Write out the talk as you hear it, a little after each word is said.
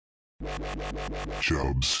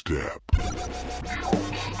Chub Step.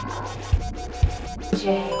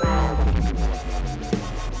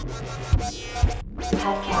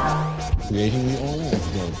 Creating the oil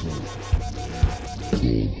judgment.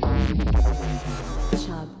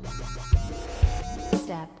 Chub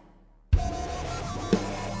Step.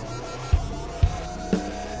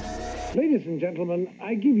 Ladies and gentlemen,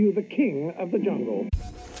 I give you the king of the jungle.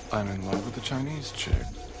 I'm in love with a Chinese chick.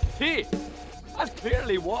 He has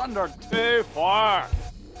clearly wandered too far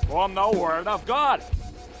from the word of God.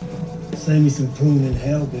 Save me some poon in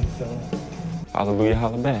hell, big fella. Hallelujah,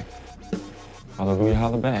 holla back. Hallelujah,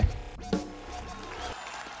 holla back.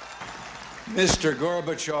 Mr.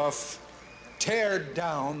 Gorbachev, tear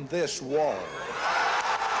down this wall.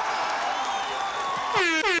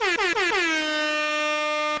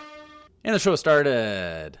 And the show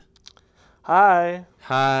started. Hi.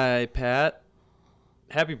 Hi, Pat.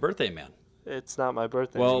 Happy birthday, man. It's not my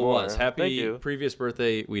birthday Well, anymore. it was. Thank Happy you. previous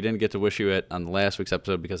birthday. We didn't get to wish you it on the last week's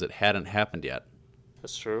episode because it hadn't happened yet.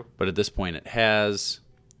 That's true. But at this point, it has.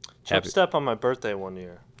 Chub Step on my birthday one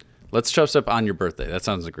year. Let's Chub Step on your birthday. That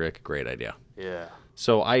sounds like a great idea. Yeah.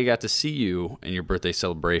 So I got to see you in your birthday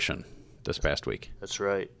celebration this past week. That's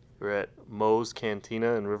right. We're at Moe's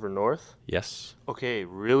Cantina in River North. Yes. Okay,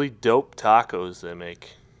 really dope tacos they make.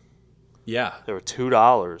 Yeah. They were $2.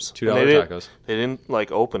 $2 And they tacos. They didn't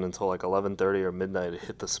open until 11:30 or midnight. It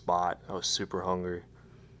hit the spot. I was super hungry.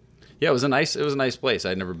 Yeah, it was a nice place.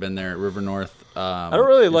 I'd never been there at River North. I don't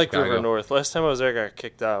really like Chicago. River North. Last time I was there, I got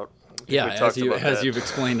kicked out. Yeah, We talked about that. you've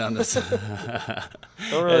explained on this. Don't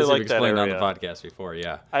really as like you've that explained on area. the podcast before,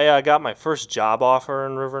 yeah. I got my first job offer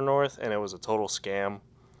in River North, and it was a total scam.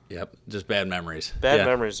 Yep, just bad memories. Bad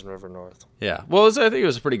memories in River North. Yeah, well, I think it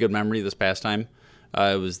was a pretty good memory this past time.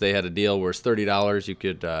 They had a deal where it's $30. You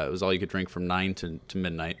could it was all you could drink from 9 to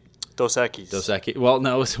midnight. Dos Equis. Dos Equis. Well,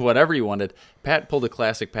 no, it was whatever you wanted. Pat pulled a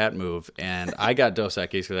classic Pat move, and I got Dos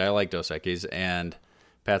Equis because I like Dos Equis, and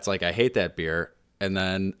Pat's like, I hate that beer. And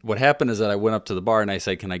then what happened is that I went up to the bar and I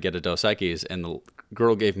said, can I get a Dos Equis? And the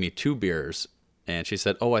girl gave me 2 beers. And she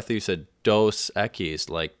said, oh, I thought you said Dos Equis,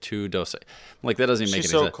 like 2 Dos. I'm like, that doesn't even make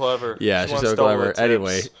She's any so sense. clever. Yeah, She she's wants so double clever. the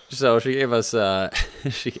Anyway, tips. so she gave us,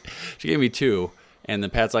 she gave me 2. And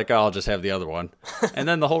then Pat's like, oh, I'll just have the other one. And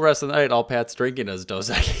then the whole rest of the night, all Pat's drinking is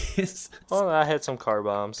Dos Equis. Well, I had some car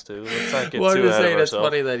bombs, too. Let's not get Well, I'm too just ahead saying of it's ourselves.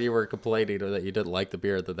 funny that you were complaining or that you didn't like the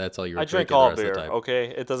beer, that's all you were I drink drinking all the rest beer, of the time. okay?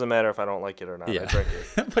 It doesn't matter if I don't like it or not. Yeah. I drink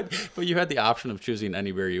it. but you had the option of choosing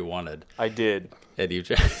any beer you wanted. I did. And you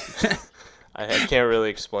I can't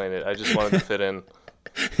really explain it. I just wanted to fit in.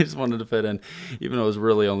 just wanted to fit in, even though it was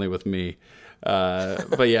really only with me.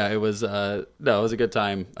 But yeah, it was it was a good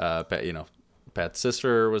time. Pat, Pat's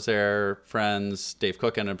sister was there, friends. Dave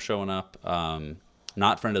Cook ended up showing up.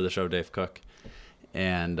 Not friend of the show, Dave Cook.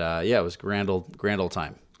 And it was grand old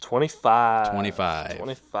time. 25.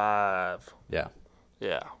 25. Yeah.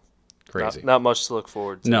 Yeah. Crazy. Not much to look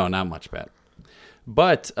forward to. No, not much, Pat.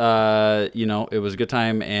 But, it was a good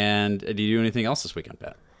time. And did you do anything else this weekend,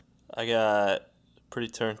 Pat? I got pretty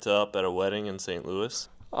turned up at a wedding in St. Louis.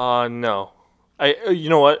 No. You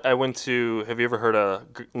know what? I went to, have you ever heard of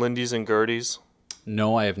Lindy's and Gertie's?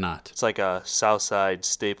 No, I have not. It's like a South Side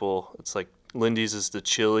staple. It's like Lindy's is the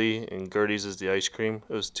chili and Gertie's is the ice cream.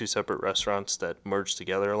 It was 2 separate restaurants that merged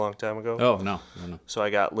together a long time ago. Oh, no. So I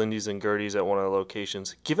got Lindy's and Gertie's at one of the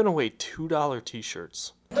locations, giving away $2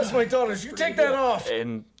 t-shirts. That's my daughter's. You take that off.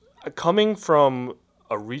 And coming from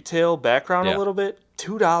a retail background Yeah. a little bit,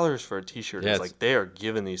 $2 for a t-shirt Yeah, is like they are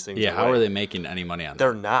giving these things away. How are they making any money on that?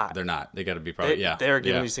 They're not. They're not. They got to be probably, They're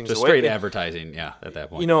giving these things just away. straight advertising, at that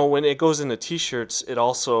point. When it goes into t-shirts, it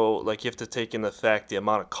also, like, you have to take in the fact the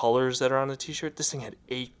amount of colors that are on the t-shirt. This thing had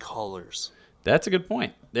 8 colors. That's a good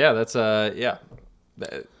point. Yeah, that's,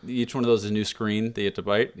 each one of those is a new screen that you have to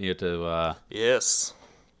bite. You have to, Yes.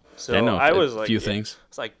 So I know I a was like, few things.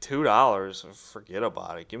 It's like $2. Forget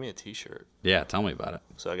about it. Give me a t-shirt. Yeah, tell me about it.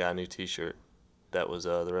 So I got a new t-shirt. That was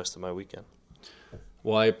the rest of my weekend.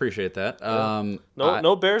 Well, I appreciate that.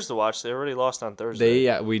 No Bears to watch. They already lost on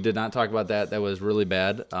Thursday. We did not talk about that. That was really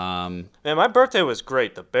bad. Man, my birthday was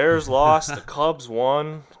great. The Bears lost. The Cubs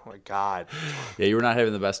won. Oh, my God. Yeah, you were not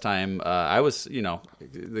having the best time. I was,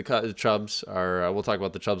 the Chubs are, we'll talk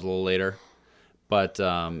about the Chubs a little later. But,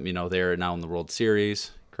 they're now in the World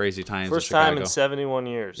Series. Crazy times in First Chicago. time in 71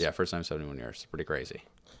 years. Yeah, first time in 71 years. It's pretty crazy.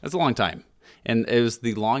 That's a long time. And it was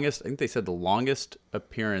the longest, I think they said the longest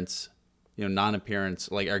appearance, non-appearance,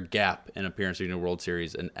 like our gap in appearance during a World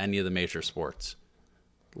Series in any of the major sports,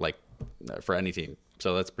 like for any team.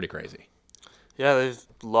 So that's pretty crazy. Yeah, they've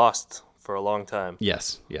lost for a long time.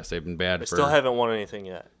 Yes, they've been bad. They still haven't won anything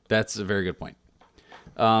yet. That's a very good point.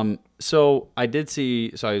 So I did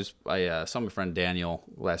see. So I saw my friend Daniel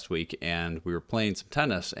last week, and we were playing some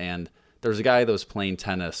tennis. And there was a guy that was playing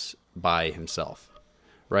tennis by himself,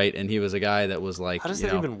 right? And he was a guy that was like, How does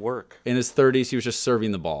that even work? In his 30s, he was just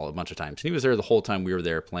serving the ball a bunch of times. And he was there the whole time we were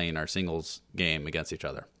there playing our singles game against each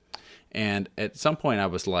other. And at some point, I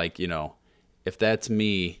was like, if that's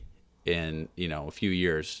me in a few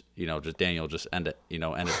years, just Daniel, just end it, end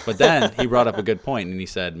it. But then he brought up a good point, and he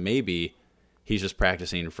said maybe he's just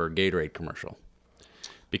practicing for a Gatorade commercial,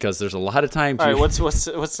 because there's a lot of times. All right,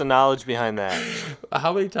 what's the knowledge behind that?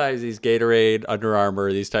 How many times these Gatorade, Under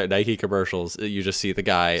Armour, these Nike commercials, you just see the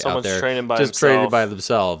guy Someone's out there training by just himself, training by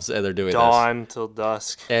themselves, and they're doing dawn till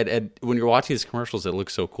dusk. And when you're watching these commercials, it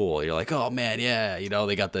looks so cool. You're like, oh man, yeah,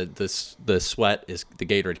 they got the sweat is the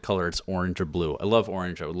Gatorade color. It's orange or blue. I love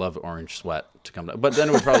orange. I would love orange sweat to come down, but then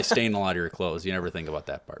it would probably stain a lot of your clothes. You never think about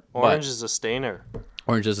that part. Orange is a stainer.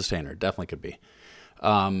 Orange is a stainer. Definitely could be.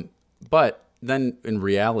 But then in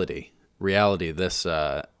reality, this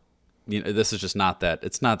this is just not that.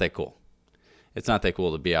 It's not that cool. It's not that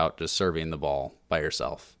cool to be out just serving the ball by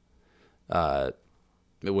yourself.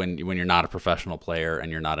 When you're not a professional player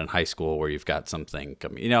and you're not in high school where you've got something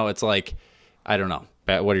coming. It's like, I don't know.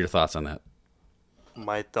 Pat, what are your thoughts on that?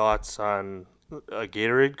 My thoughts on a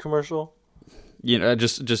Gatorade commercial?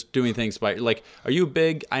 Just doing things by, like, are you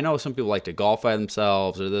big? I know some people like to golf by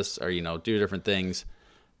themselves or this, or do different things.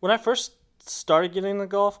 When I first started getting into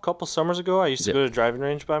golf a couple summers ago, I used to go to a driving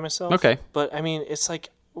range by myself. Okay. But I mean, it's like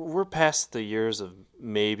we're past the years of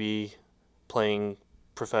maybe playing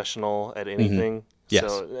professional at anything. Yes.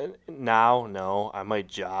 So now, no, I might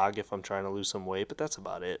jog if I'm trying to lose some weight, but that's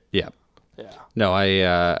about it. Yeah. Yeah. No, I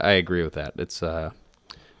agree with that. It's a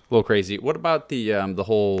little crazy. What about the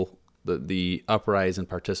whole the uprise and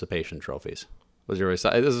participation trophies? This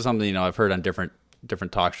is something I've heard on different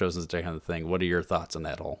talk shows and that kind of thing. What are your thoughts on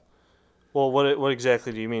that whole? Well, what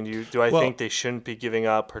exactly do you mean? Do I think they shouldn't be giving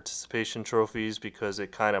out participation trophies because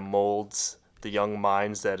it kind of molds the young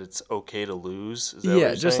minds that it's okay to lose? Is that what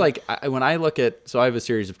you're just saying? like when I look at, so I have a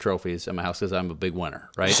series of trophies at my house because I'm a big winner,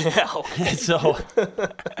 right? Yeah. Okay. So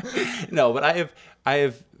no, but I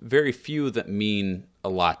have very few that mean a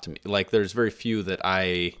lot to me. Like there's very few that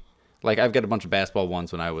I've got a bunch of basketball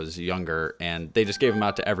ones when I was younger, and they just gave them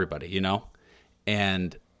out to everybody,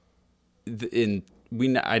 and we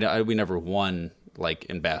never won like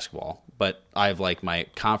in basketball, but I have like my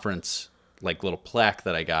conference like little plaque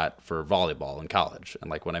that I got for volleyball in college, and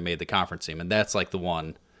like when I made the conference team, and that's like the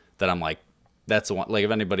one that I'm like, that's the one. Like if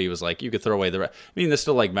anybody was like, you could throw away there's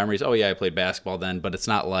still like memories. Oh yeah, I played basketball then, but it's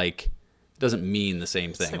not like, it doesn't mean the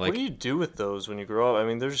same thing. Like, what do you do with those when you grow up? I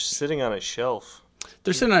mean, they're just sitting on a shelf.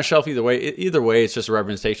 They're sitting on a shelf either way. Either way, it's just a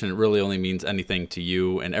representation. It really only means anything to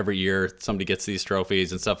you. And every year, somebody gets these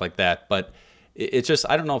trophies and stuff like that. But it's just,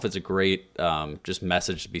 I don't know if it's a great just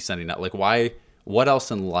message to be sending out. Like, why? What else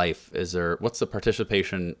in life is there? What's the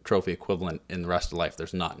participation trophy equivalent in the rest of life?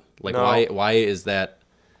 There's none. Like, No. why is that?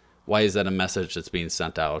 Why is that a message that's being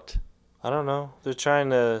sent out? I don't know. They're trying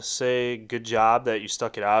to say, good job that you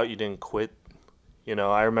stuck it out. You didn't quit.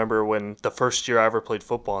 I remember when the first year I ever played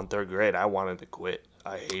football in third grade, I wanted to quit.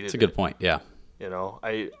 I hated it. It's a good point. Yeah.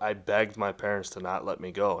 I begged my parents to not let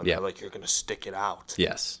me go. And they're like, you're going to stick it out.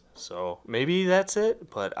 Yes. So maybe that's it,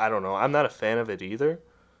 but I don't know. I'm not a fan of it either.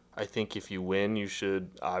 I think if you win, you should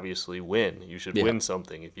obviously win. You should win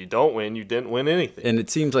something. If you don't win, you didn't win anything. And it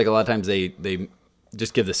seems like a lot of times they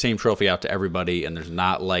just give the same trophy out to everybody, and there's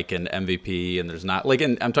not like an MVP, and there's not like,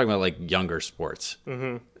 I'm talking about like younger sports.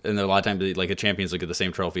 Mm-hmm. And a lot of times, like the champions look at the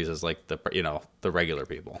same trophies as like the regular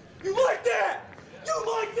people. You like that?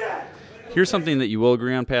 You like that? Here's something that you will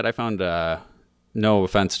agree on, Pat. I found, no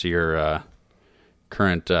offense to your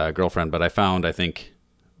current girlfriend, but I found, I think,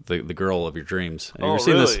 the girl of your dreams. Have you ever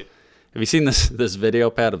seen really? this? Have you seen this video,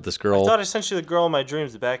 Pat, of this girl? I thought I sent you the girl of my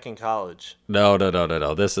dreams back in college. No.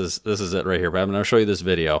 This is it right here. But I'm going to show you this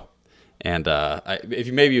video, and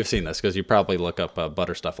maybe you've seen this because you probably look up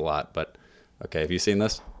butter stuff a lot. But okay, have you seen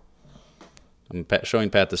this? I'm showing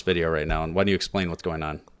Pat this video right now, and why don't you explain what's going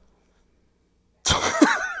on?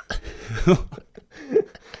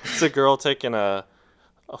 It's a girl taking a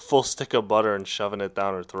full stick of butter and shoving it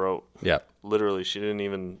down her throat. Yep. Literally, she didn't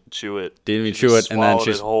even chew it. Didn't even chew it, and then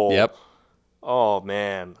she's whole. Yep. Oh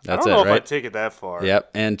man, That's I don't know right? if I'd take it that far.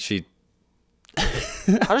 Yep, and she.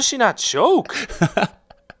 How does she not choke?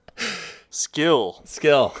 Skill.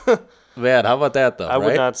 Man, how about that though? I would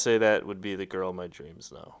right? not say that would be the girl of my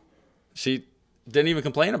dreams. No. She didn't even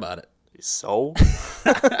complain about it. So.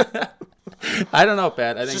 I don't know,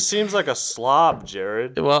 Pat. I It think. just seems like a slob,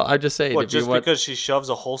 Jared. Well, I'm just saying. What, if you just want- because she shoves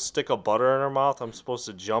a whole stick of butter in her mouth, I'm supposed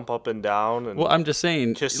to jump up and down and Well, I'm just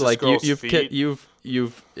saying, kiss this like girl's you've feet?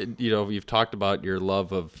 you've talked about your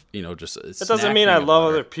love of just. That doesn't mean I love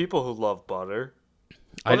other people who love butter.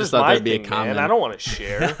 I Butter just is thought my that'd be a thing, common. man. I don't want to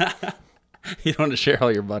share. You don't want to share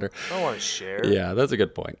all your butter. I don't want to share. Yeah, that's a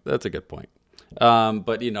good point. That's a good point.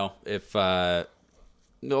 But if no,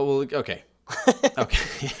 well, okay,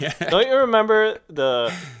 okay. Don't you remember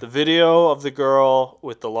the video of the girl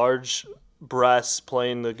with the large breasts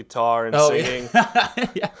playing the guitar and singing?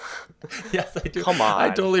 Yeah. Yes, I do. Come on. I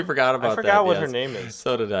totally forgot about that. I forgot what her yes. name is.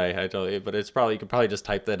 So did I totally. But it's probably you could probably just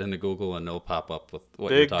type that into Google and it'll pop up with what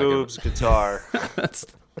Big you're talking boobs about. guitar.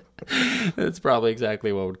 That's probably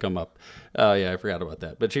exactly what would come up. Oh yeah, I forgot about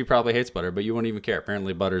that. But she probably hates butter, but you wouldn't even care.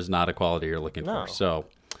 Apparently, butter is not a quality you're looking No. for. So,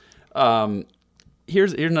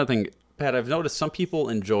 here's another thing, Pat. I've noticed some people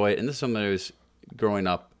enjoy, and this is something I was growing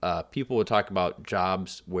up. People would talk about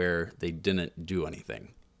jobs where they didn't do anything.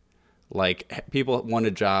 Like people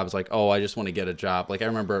wanted jobs like, oh, I just want to get a job. Like I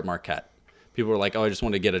remember at Marquette, people were like, oh, I just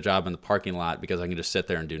want to get a job in the parking lot because I can just sit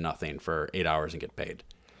there and do nothing for 8 hours and get paid.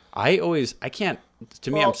 I can't.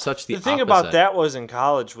 To me, I'm such the thing opposite. about that was in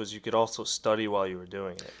college was you could also study while you were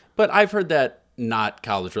doing it. But I've heard that not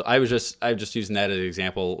college. I'm just using that as an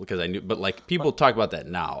example because I knew. But like people talk about that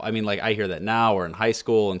now. I mean, like I hear that now or in high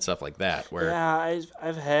school and stuff like that. Where Yeah,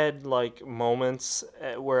 I've had like moments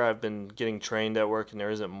where I've been getting trained at work and there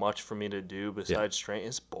isn't much for me to do besides train.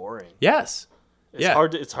 It's boring. yes, It's yeah.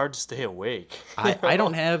 hard. It's hard to stay awake. I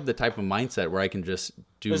don't have the type of mindset where I can just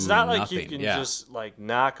do. It's not like nothing. you can Yeah. just like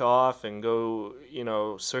knock off and go,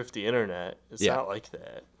 surf the internet. It's Yeah. not like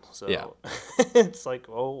that. So Yeah. it's like,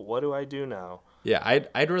 oh, what do I do now? Yeah,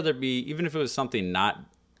 I'd rather be, even if it was something not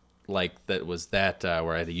like that was that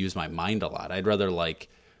where I had to use my mind a lot. I'd rather like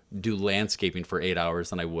do landscaping for 8 hours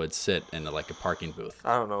than I would sit in like a parking booth.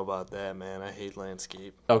 I don't know about that, man. I hate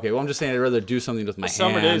landscape. Okay, well I'm just saying I'd rather do something with my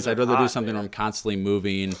Summer hands. days are I'd rather do hot, something man. where I'm constantly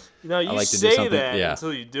moving. You I like to do say something. that Yeah.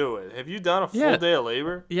 until you do it. Have you done a full Yeah. day of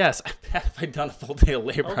labor? Yes, have I done a full day of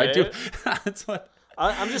labor? I do. Okay. That's what.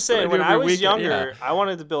 I'm just What I saying, do when I every was weekend, younger, I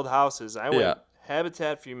wanted to build houses. I went Yeah.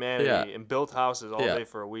 Habitat for Humanity Yeah. and built houses all Yeah. day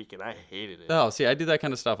for a week, and I hated it. Oh, see, I do that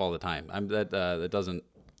kind of stuff all the time. That doesn't.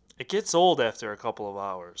 It gets old after a couple of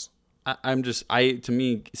hours. To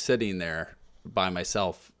me, sitting there by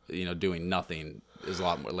myself, doing nothing is a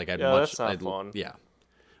lot more like Yeah, that's not fun. Yeah,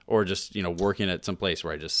 or just working at some place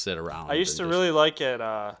where I just sit around. I used to and really like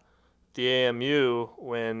at the AMU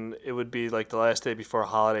when it would be like the last day before a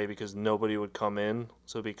holiday because nobody would come in,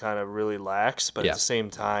 so it'd be kind of really lax. But Yeah. at the same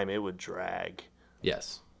time, it would drag.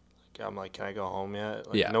 Yes. I'm like, can I go home yet?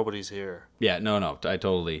 Like, Yeah. Nobody's here. Yeah. No. I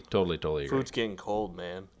totally agree. Food's getting cold,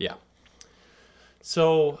 man. Yeah.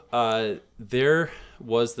 So there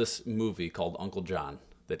was this movie called Uncle John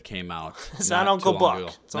that came out. It's not Uncle too long Buck.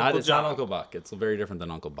 ago. It's Uncle It's not John. Uncle Buck. It's very different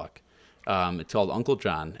than Uncle Buck. It's called Uncle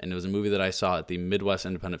John, and it was a movie that I saw at the Midwest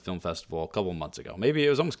Independent Film Festival a couple months ago. Maybe it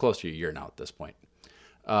was almost close to a year now at this point.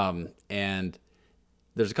 And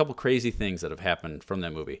there's a couple crazy things that have happened from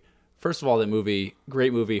that movie. First of all, that movie,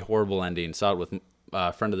 great movie, horrible ending. Saw it with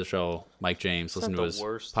a friend of the show, Mike James. Listen to the his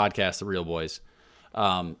worst. podcast, The Real Boys.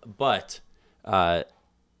 But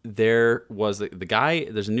there was the guy,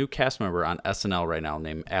 there's a new cast member on SNL right now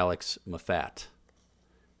named Alex Moffat.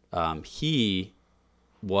 He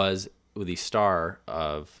was the star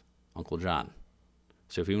of Uncle John.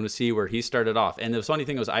 So if you want to see where he started off, and the funny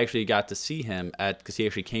thing was I actually got to see him because he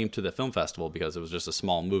actually came to the film festival because it was just a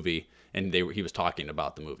small movie, and he was talking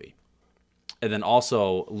about the movie. And then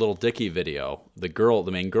also Little Dicky video, the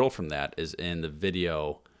main girl from that is in the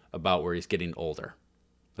video about where he's getting older.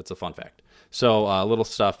 That's a fun fact. So little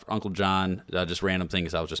stuff, Uncle John, just random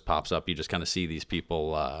things that just pops up. You just kind of see these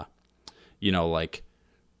people, like.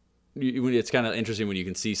 It's kind of interesting when you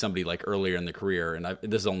can see somebody like earlier in the career, and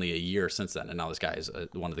this is only a year since then, and now this guy is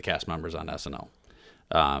one of the cast members on SNL.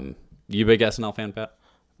 You a big SNL fan, Pat?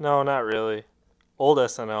 No, not really. Old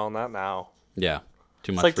SNL, not now. Yeah,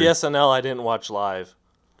 too much. It's like the SNL I didn't watch live.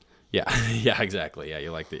 Yeah, yeah, exactly. Yeah,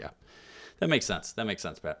 you like the That makes sense. That makes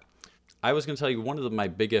sense, Pat. I was going to tell you one of my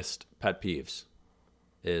biggest pet peeves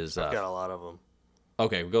is. I've got a lot of them.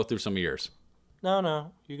 Okay, we'll go through some of yours.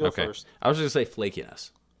 No, you go Okay, first. I was going to say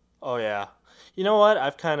flakiness. Oh, yeah. You know what?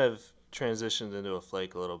 I've kind of transitioned into a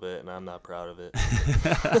flake a little bit, and I'm not proud of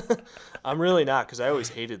it. I'm really not, because I always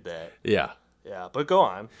hated that. Yeah. Yeah, but go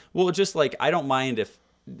on. Well, just like I don't mind if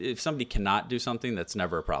somebody cannot do something, that's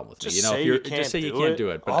never a problem with Just me. say If you you're can't just say do you can't it.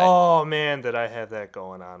 do it. But Oh, man, did I have that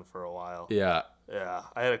going on for a while. yeah. Yeah,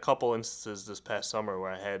 I had a couple instances this past summer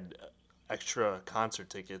where I had extra concert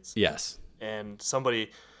tickets. Yes. and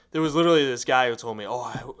there was literally this guy who told me,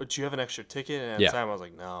 do you have an extra ticket? And at the time I was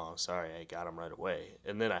like, no, I'm sorry, I got him right away.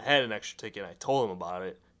 And then I had an extra ticket, and I told him about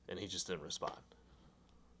it, and he just didn't respond.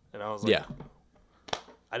 And I was like,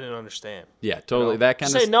 I didn't understand. Yeah, totally. You know? That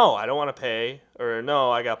kind of say no, I don't want to pay, or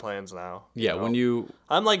no, I got plans now. Yeah, when you,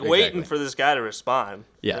 I'm like waiting for this guy to respond.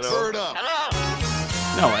 Yes. Bird up.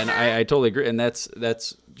 No, and I totally agree. And that's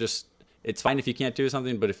just, it's fine if you can't do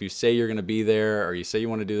something, but if you say you're going to be there or you say you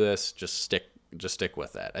want to do this, just stick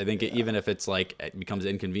with that. I think even if it's like it becomes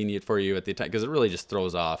inconvenient for you at the time, because it really just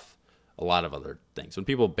throws off a lot of other things when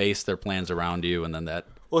people base their plans around you, and then that.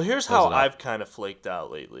 Well, here's how I've kind of flaked out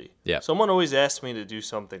lately. Yeah. Someone always asks me to do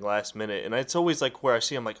something last minute, and it's always like where I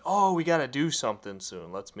see I'm like, oh, we got to do something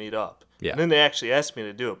soon. Let's meet up. Yeah. And then they actually ask me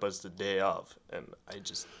to do it, but it's the day of, and I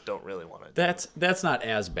just don't really want to do it. That's not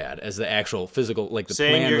as bad as the actual physical, like the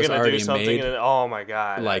Saying plan you're was gonna already do something made. and, oh my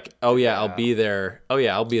god. Like, I'll be there. Oh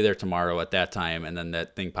yeah, I'll be there tomorrow at that time, and then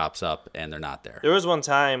that thing pops up and they're not there. There was one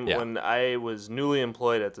time when I was newly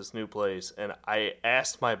employed at this new place, and I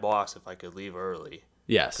asked my boss if I could leave early.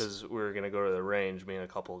 Yes. Because we were going to go to the range, me and a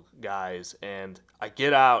couple guys. And I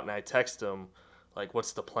get out and I text him, like,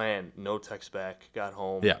 what's the plan? No text back. Got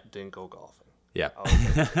home. Yeah. Didn't go golfing. Yeah.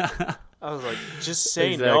 I was like, just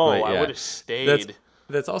say Exactly, no. yeah. I would have stayed.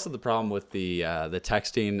 That's also the problem with the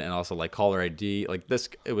texting and also like caller ID. Like this,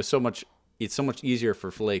 it's so much easier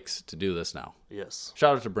for Flakes to do this now. Yes.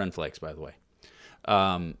 Shout out to Brent Flakes, by the way.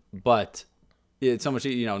 But it's so much,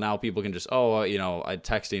 now people can just,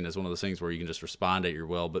 texting is one of those things where you can just respond at your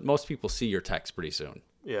will, but most people see your text pretty soon.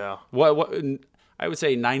 Yeah. What I would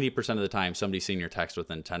say 90% of the time, somebody's seen your text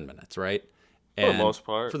within 10 minutes, right? For the most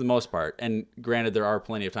part. For the most part. And granted, there are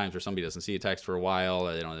plenty of times where somebody doesn't see a text for a while,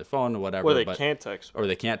 or they don't have their phone or whatever. Or they can't text back. Or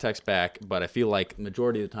they can't text back. But I feel like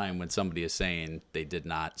majority of the time when somebody is saying they did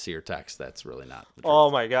not see your text, that's really not the truth. Oh,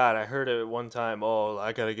 my God. I heard it one time. Oh,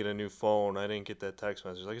 I got to get a new phone. I didn't get that text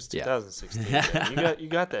message. Like, it's 2016. Man. You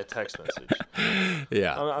got that text message.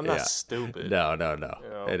 Yeah. I'm not stupid.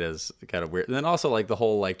 No. It is kind of weird. And then also, like, the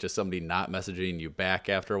whole, like, just somebody not messaging you back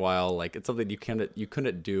after a while. Like, it's something you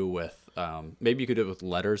couldn't do with, maybe you could do it with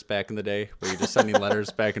letters back in the day, where you're just sending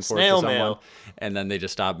letters back and forth to someone, mail. And then they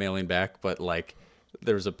just stopped mailing back. But, like,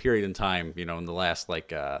 there was a period in time, in the last,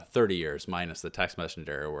 30 years, minus the text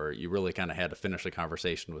messenger era, where you really kind of had to finish a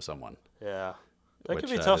conversation with someone. Yeah. That could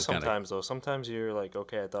be tough sometimes, though. Sometimes you're like,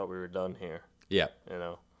 okay, I thought we were done here. Yeah.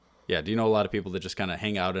 Yeah, do you know a lot of people that just kind of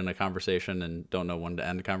hang out in a conversation and don't know when to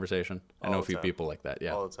end a conversation? I know a few people like that,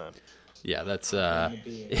 yeah. All the time. Yeah, that's...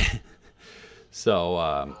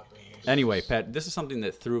 So, anyway, Pat, this is something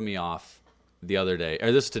that threw me off the other day.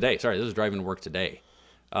 Or this is today. Sorry, this is driving to work today.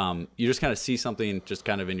 You just kind of see something just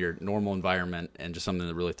kind of in your normal environment and just something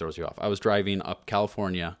that really throws you off. I was driving up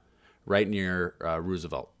California right near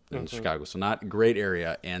Roosevelt in Chicago, so not a great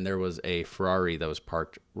area, and there was a Ferrari that was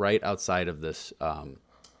parked right outside of this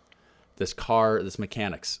this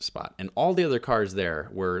mechanic's spot. And all the other cars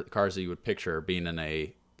there were cars that you would picture being in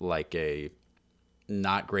a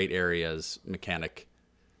not great areas mechanic,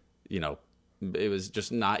 it was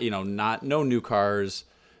just not, no new cars,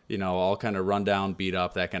 all kind of run down, beat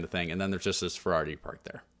up, that kind of thing. And then there's just this Ferrari parked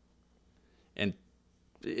there. And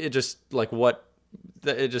it just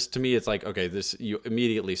to me, it's like, okay, you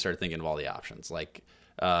immediately start thinking of all the options. Like,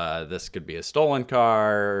 this could be a stolen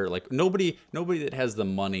car. Like nobody that has the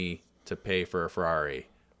money to pay for a Ferrari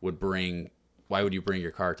why would you bring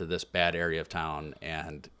your car to this bad area of town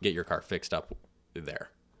and get your car fixed up there?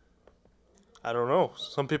 I don't know.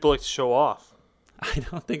 Some people like to show off. I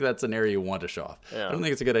don't think that's an area you want to show off. Yeah. I don't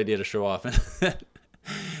think it's a good idea to show off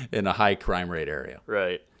in a high crime rate area.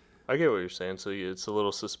 Right. I get what you're saying. So it's a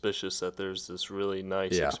little suspicious that there's this really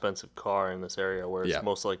nice, expensive car in this area where it's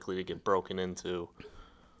most likely to get broken into.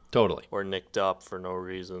 Totally. Or nicked up for no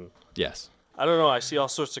reason. Yes. I don't know. I see all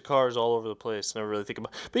sorts of cars all over the place. Never really think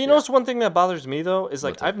about. But what's one thing that bothers me though is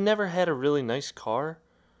like I've never had a really nice car,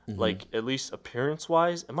 like at least appearance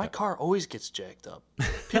wise, and my car always gets jacked up.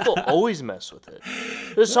 People always mess with it.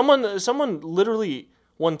 There's someone literally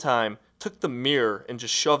one time took the mirror and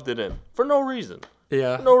just shoved it in for no reason.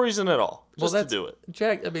 Yeah. For no reason at all. Just to do it.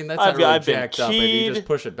 Jacked. I mean, that's not really jacked up. You just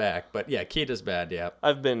push it back. But yeah, keyed is bad. Yeah.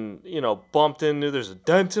 I've been bumped into. There's a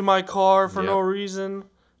dent in my car for no reason.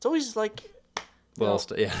 It's always like. Well,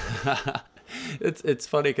 yeah, it's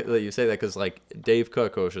funny that you say that because like Dave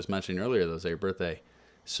Cook, who I was just mentioning earlier, that was your birthday.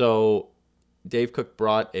 So Dave Cook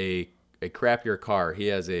brought a crappier car. He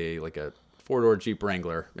has a 4-door Jeep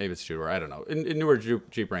Wrangler, maybe it's 2-door, I don't know, a newer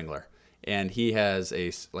Jeep Wrangler, and he has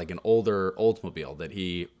an older Oldsmobile that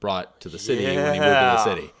he brought to the city when he moved to the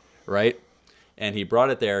city, right? And he brought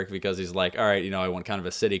it there because he's like, all right, I want kind of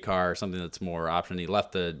a city car or something that's more option. He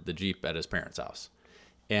left the Jeep at his parents' house.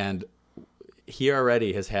 And he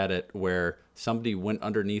already has had it where somebody went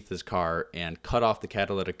underneath his car and cut off the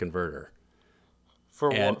catalytic converter. For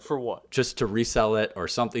what? Just to resell it or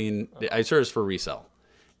something. I sure it's for resell.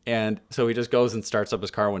 And so he just goes and starts up his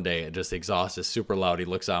car one day and just the exhaust is super loud. He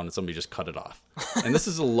looks out and somebody just cut it off. And this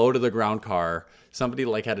is a low to the ground car. Somebody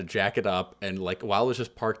had to jack it up and while it was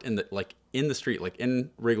just parked in the street, in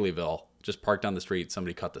Wrigleyville, just parked on the street,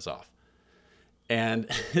 somebody cut this off. And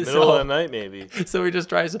middle of the night, maybe. So he just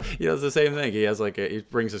tries, it's the same thing. He has he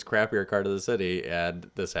brings his crappier car to the city and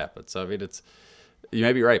this happens. So I mean, you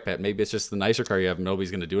may be right, Pat. Maybe it's just the nicer car you have.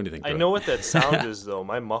 Nobody's going to do anything to it. I know what that sound is, though.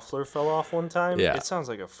 My muffler fell off one time. Yeah. It sounds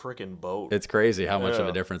like a freaking boat. It's crazy how much of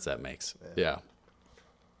a difference that makes. Yeah.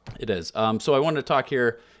 It is. So I wanted to talk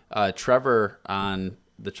here. Trevor on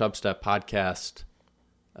the Chubstep Podcast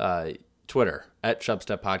Twitter, at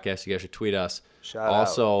Chubstep Podcast. You guys should tweet us. Shout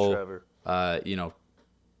out, Trevor.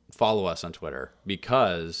 Follow us on Twitter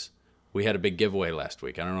because we had a big giveaway last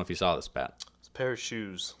week. I don't know if you saw this, Pat. It's a pair of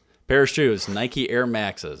shoes. Nike Air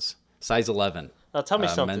Maxes, size 11. Now tell me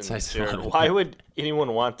something, Jared. 11. Why would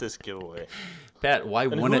anyone want this giveaway? Pat, why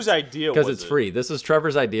and wouldn't whose idea was it? Because it's free. This is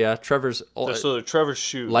Trevor's idea. So they're Trevor's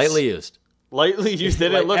shoes. Lightly used. Lightly used? They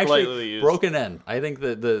didn't look actually, lightly used. Broken in. I think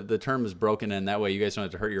the term is broken in. That way you guys don't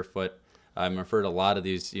have to hurt your foot. I've heard a lot of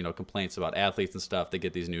these, complaints about athletes and stuff. They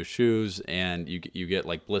get these new shoes and you get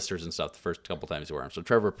blisters and stuff the first couple times you wear them. So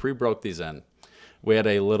Trevor pre-broke these in. We had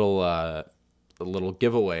a little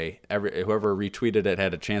giveaway. Whoever retweeted it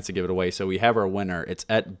had a chance to give it away. So we have our winner. It's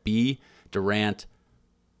at B Durant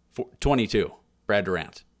 22. Brad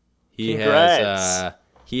Durant. Congrats.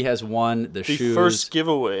 He has won the shoes. First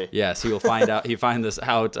giveaway. Yes, he will find out. He find this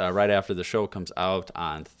out right after the show comes out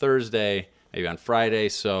on Thursday, maybe on Friday.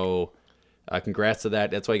 So, congrats to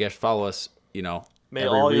that. That's why you guys should follow us. May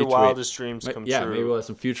all your wildest dreams come true. Yeah, maybe we'll have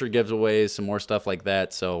some future giveaways, some more stuff like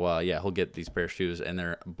that. So, he'll get these pair of shoes,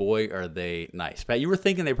 and boy, are they nice. Pat, you were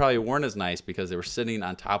thinking they probably weren't as nice because they were sitting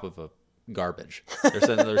on top of a garbage. They're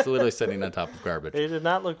literally sitting on top of garbage. They did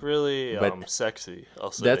not look really sexy,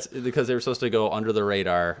 I'll say. That's because they were supposed to go under the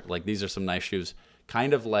radar. These are some nice shoes.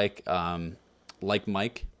 Kind of like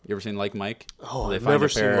Mike. You ever seen Like Mike? Oh, I've never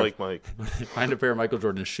seen Like Mike. Find a pair of Michael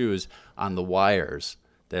Jordan shoes on the wires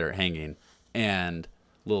that are hanging, and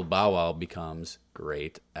little Bow Wow becomes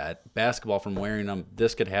great at basketball from wearing them.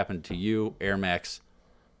 This could happen to you. Air Max,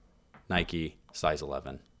 Nike, size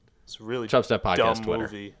 11. It's a really Chubstep Podcast dumb Twitter.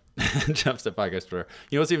 movie. Chubstep Podcast Twitter.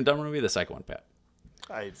 You know what's even dumber movie? The second one, Pat.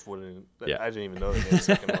 I wouldn't. Yeah. I didn't even know they made a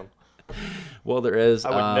second one. Well, there is. I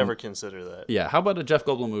would never consider that. Yeah. How about a Jeff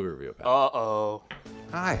Goldblum movie review, Pat? Uh-oh.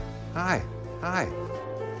 Hi. I'm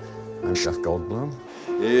Jeff Goldblum.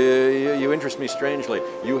 You interest me strangely.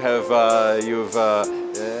 You've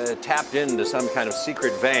tapped into some kind of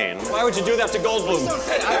secret vein. Why would you do that to Goldblum?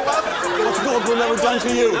 What's Goldblum ever done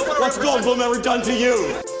to you? What's Goldblum ever done to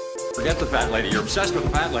you? Forget the fat lady. You're obsessed with the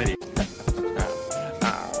fat lady.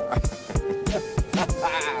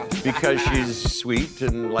 Because she's sweet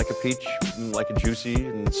and like a peach, and like a juicy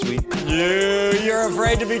and sweet. You're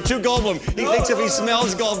afraid to be too Goldblum. He thinks if he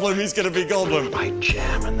smells Goldblum, he's gonna be Goldblum. By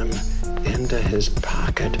jamming them into his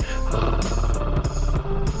pocket.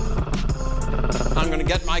 I'm gonna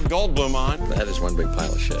get my Goldblum on. That is one big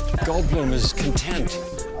pile of shit. Goldblum is content.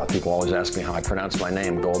 People always ask me how I pronounce my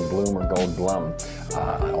name, Goldblum or Goldblum.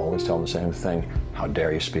 I always tell them the same thing. How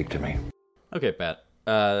dare you speak to me? Okay, Pat.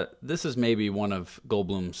 This is maybe one of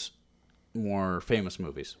Goldblum's more famous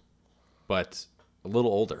movies, but a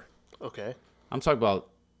little older. Okay. I'm talking about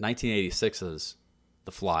 1986's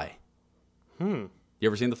The Fly. You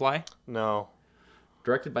ever seen The Fly? No.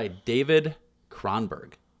 Directed by David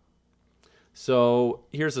Cronenberg. So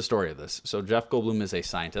here's the story of this. So Jeff Goldblum is a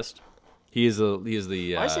scientist. He is the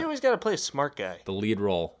Why does he always got to play a smart guy? The lead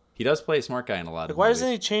role. He does play a smart guy in a lot of why movies.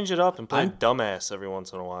 doesn't he change it up and play a dumbass every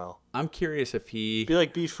once in a while? I'm curious if he... Be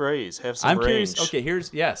like B. Phrase. Have some range. Curious. Okay,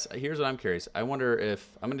 here's what I'm curious. I wonder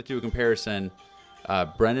if... I'm going to do a comparison.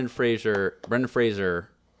 Brendan Fraser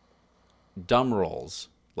dumb roles,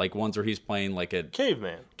 like ones where he's playing like a...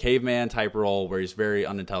 Caveman type role where he's very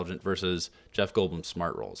unintelligent versus Jeff Goldblum's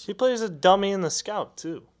smart roles. He plays a dummy in The Scout,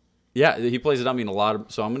 too. Yeah, he plays a dummy in a lot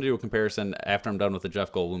of... So I'm going to do a comparison after I'm done with the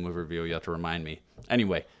Jeff Goldblum movie review. You have to remind me.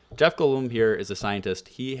 Anyway, Jeff Goldblum here is a scientist.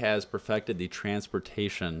 He has perfected the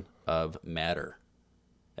transportation of matter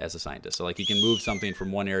as a scientist. So, he can move something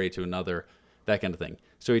from one area to another, that kind of thing.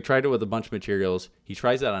 So he tried it with a bunch of materials. He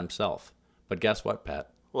tries that on himself. But guess what,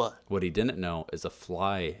 Pat? What? What he didn't know is a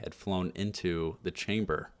fly had flown into the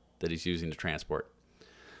chamber that he's using to transport.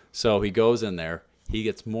 So he goes in there. He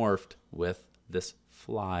gets morphed with this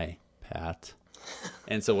fly, Pat.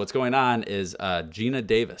 And so what's going on is Gina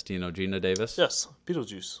Davis. Do you know Gina Davis? Yes,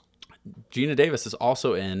 Beetlejuice. Gina Davis is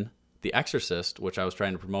also in The Exorcist, which I was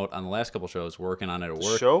trying to promote on the last couple shows. We're working on it at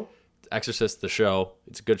work. Show? Exorcist, the show.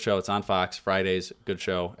 It's a good show. It's on Fox Fridays. Good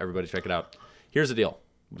show. Everybody check it out. Here's the deal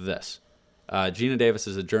with this. Gina Davis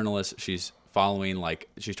is a journalist. She's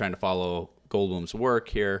she's trying to follow Goldblum's work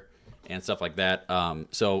here and stuff like that.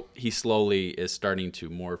 So he slowly is starting to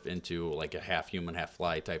morph into like a half human, half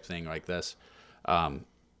fly type thing like this.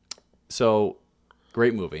 So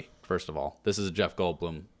great movie, first of all. This is a Jeff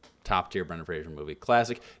Goldblum top tier Brendan Fraser movie.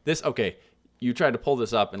 Classic. You tried to pull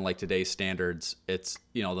this up in like today's standards. It's,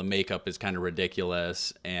 the makeup is kind of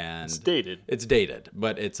ridiculous and it's dated. It's dated,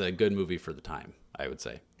 but it's a good movie for the time, I would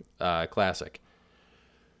say. Classic.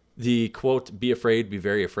 The quote, "Be afraid, be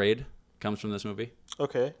very afraid," comes from this movie.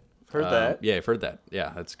 Okay. Heard that. Yeah, I've heard that.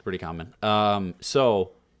 Yeah, that's pretty common.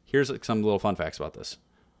 So here's some little fun facts about this.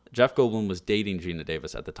 Jeff Goldblum was dating Gina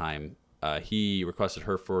Davis at the time. He requested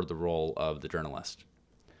her for the role of the journalist.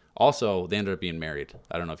 Also, they ended up being married.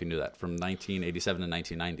 I don't know if you knew that. From 1987 to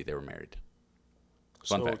 1990, they were married.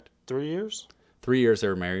 Fun fact. 3 years? 3 years they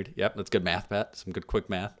were married. Yep, that's good math, Pat. Some good quick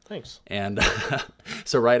math. Thanks. And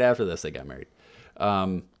so right after this, they got married.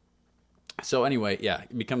 So anyway, yeah,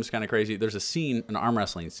 it becomes kind of crazy. There's a scene, an arm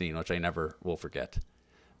wrestling scene, which I never will forget,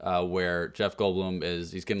 where Jeff Goldblum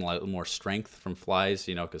he's getting a little more strength from flies,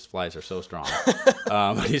 because flies are so strong.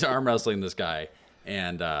 He's arm wrestling this guy,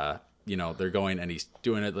 and they're going, and he's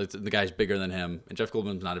doing it. The guy's bigger than him, and Jeff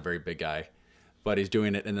Goldblum's not a very big guy, but he's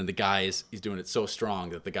doing it, and then he's doing it so strong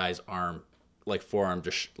that the guy's forearm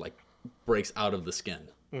just breaks out of the skin,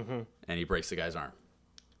 and he breaks the guy's arm.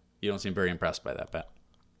 You don't seem very impressed by that, Pat.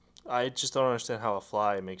 I just don't understand how a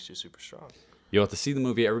fly makes you super strong. You'll have to see the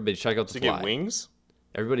movie. Everybody check out The Fly. Does it get wings?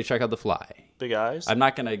 Everybody check out The Fly. Big eyes? I'm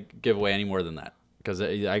not going to give away any more than that. Because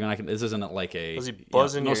this isn't like a... Does he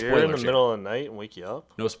buzz in your ear in the middle of the night and wake you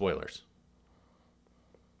up? No spoilers.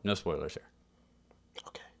 No spoilers here.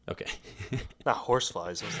 Okay. Not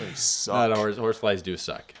horseflies. Those things suck. No, horseflies do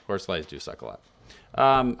suck. Horseflies do suck a lot.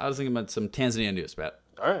 I was thinking about some Tanzania news, Pat.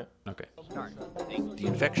 All right. Okay. The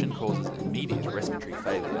infection causes immediate respiratory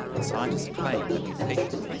failure, and scientists claim that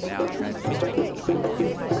mutations may now transmit.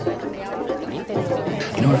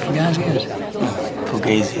 You know what Fugazi is?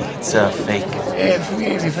 Fugazi. It's a fake. Yeah,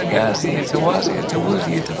 Fugazi. It's a wazi. It's a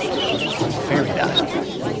woozy. It's a fairy dust.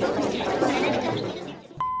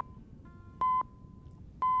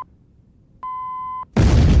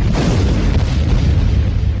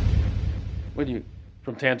 What are you,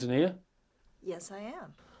 from Tanzania? Yes, I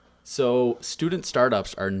am. So, student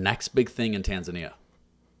startups are next big thing in Tanzania.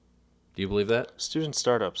 Do you believe that? Student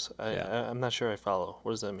startups. I'm not sure I follow.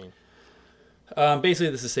 What does that mean?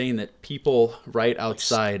 Basically, this is saying that people right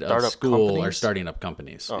outside of school are starting up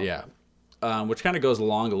companies. Oh. Yeah. Which kind of goes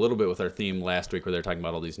along a little bit with our theme last week where they're talking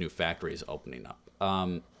about all these new factories opening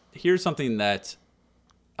up. Here's something that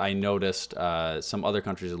I noticed some other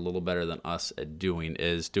countries a little better than us at doing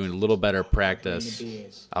a little better practice.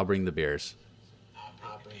 I'll bring the beers.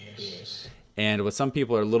 And what some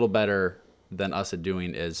people are a little better than us at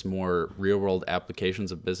doing is more real-world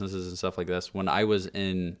applications of businesses and stuff like this. When I was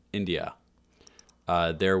in India,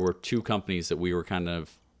 there were two companies that we were kind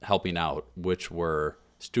of helping out, which were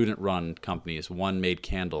student-run companies. One made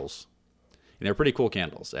candles, and they're pretty cool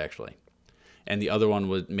candles, actually. And the other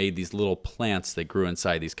one made these little plants that grew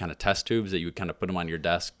inside these kind of test tubes that you would kind of put them on your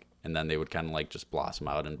desk, and then they would kind of just blossom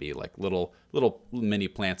out and be like little mini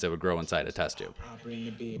plants that would grow inside a test tube.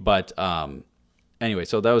 But anyway,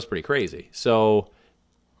 so that was pretty crazy. So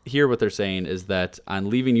here what they're saying is that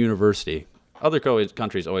on leaving university, other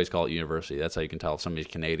countries always call it university. That's how you can tell if somebody's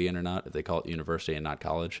Canadian or not, if they call it university and not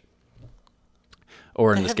college.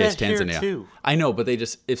 Or in this case, Tanzania. I know, but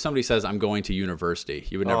if somebody says, I'm going to university,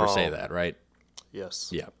 you would never say that, right? Yes.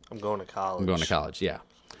 Yeah. I'm going to college. I'm going to college, yeah.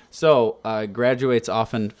 So graduates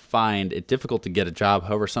often find it difficult to get a job.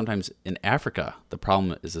 However, sometimes in Africa, the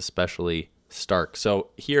problem is especially stark. So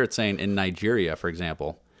here it's saying in Nigeria, for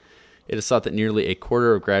example, it is thought that nearly a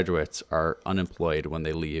quarter of graduates are unemployed when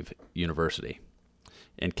they leave university.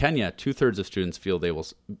 In Kenya, 2/3 of students feel they will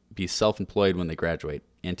be self-employed when they graduate.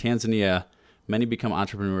 In Tanzania, many become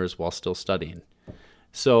entrepreneurs while still studying.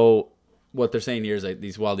 So what they're saying here is that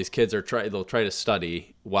while these kids they'll try to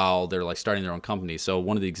study while they're starting their own company. So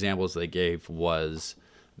one of the examples they gave was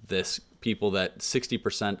people that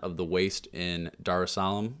 60% of the waste in Dar es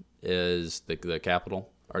Salaam is the capital,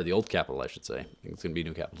 or the old capital, I should say. I think it's going to be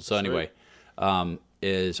new capital. So anyway,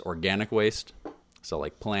 is organic waste. So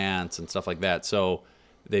like plants and stuff like that. So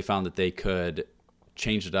they found that they could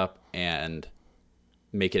change it up and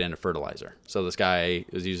make it into fertilizer. So this guy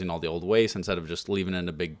is using all the old waste instead of just leaving it in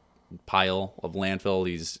a big pile of landfill.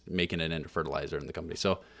 He's making it into fertilizer in the company.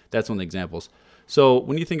 So that's one of the examples. So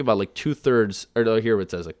when you think about like 2/3, or here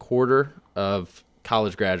it says a quarter of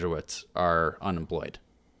college graduates are unemployed.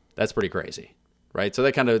 That's pretty crazy, right? So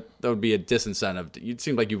that would be a disincentive. You'd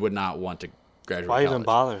seem like you would not want to graduate Why college. even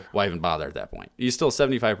bother? Why even bother at that point? You still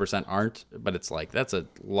 75% aren't, but it's like that's a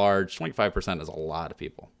large 25% is a lot of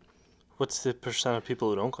people. What's the percent of people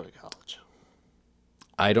who don't go to college?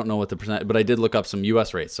 I don't know what the percent, but I did look up some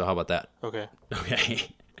U.S. rates. So how about that? Okay.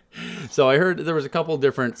 Okay. So I heard there was a couple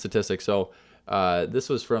different statistics. So this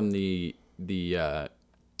was from the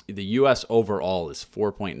U.S. overall is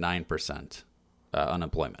 4.9%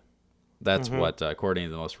 unemployment. That's what, according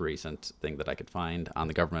to the most recent thing that I could find on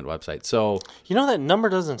the government website. So that number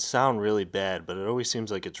doesn't sound really bad, but it always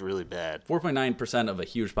seems like it's really bad. 4.9% of a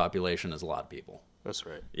huge population is a lot of people. That's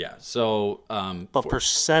right. Yeah. So, but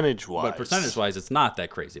percentage-wise, it's not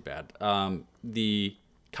that crazy bad. The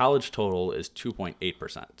college total is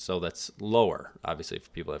 2.8%. So that's lower, obviously,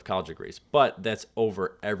 for people that have college degrees. But that's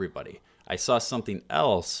over everybody. I saw something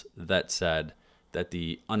else that said that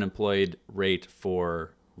the unemployed rate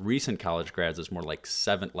for recent college grads is more like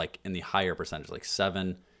 7, like in the higher percentage, like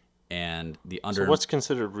 7, and the under. So what's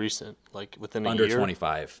considered recent? Like within a under year?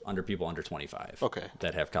 25, under people under 25. Okay.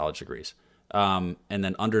 That have college degrees. And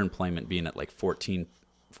then underemployment being at like 14%.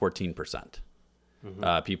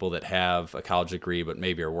 People that have a college degree but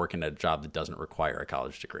maybe are working at a job that doesn't require a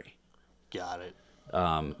college degree. Got it.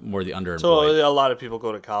 More the underemployed. So a lot of people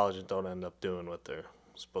go to college and don't end up doing what they're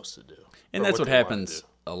supposed to do. And that's what happens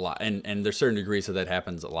a lot. And there's certain degrees that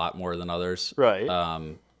happens a lot more than others. Right.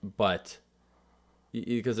 But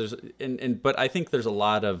because there's but I think there's a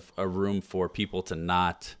lot of a room for people to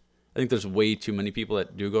not. I think there's way too many people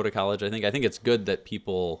that do go to college. I think it's good that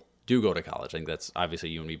people do go to college. I think that's obviously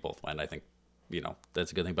you and me both went. I think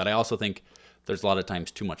that's a good thing. But I also think there's a lot of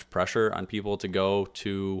times too much pressure on people to go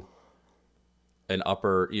to an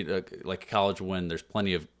upper like college when there's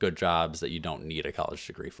plenty of good jobs that you don't need a college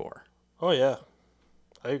degree for. Oh yeah,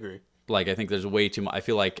 I agree. Like I think there's way too much. I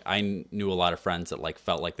feel like I knew a lot of friends that like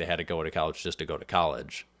felt like they had to go to college just to go to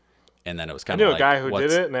college. And then it was kind of like... I knew a guy who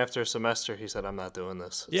did it, and after a semester, he said, I'm not doing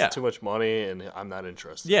this. It's too much money, and I'm not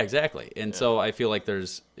interested. Yeah, exactly. And so I feel like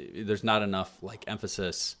there's not enough like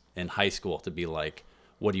emphasis in high school to be like,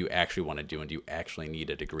 what do you actually want to do, and do you actually need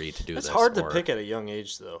a degree to do this? It's hard to pick at a young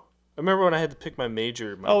age, though. I remember when I had to pick my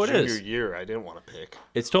major junior year, I didn't want to pick.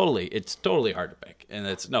 It's totally hard to pick. And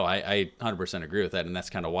I 100% agree with that, and that's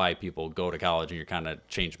kind of why people go to college, and you're kind of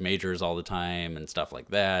change majors all the time and stuff like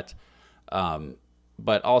that.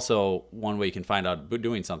 But also, one way you can find out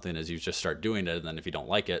doing something is you just start doing it, and then if you don't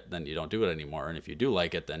like it, then you don't do it anymore. And if you do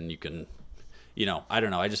like it, then you can, I don't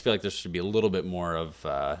know. I just feel like there should be a little bit more of,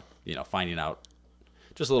 finding out,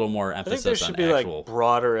 just a little more emphasis on actual. I think there should be like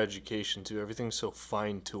broader education too. Everything's so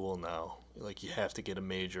fine tool now. Like you have to get a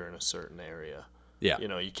major in a certain area. Yeah.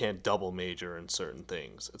 You can't double major in certain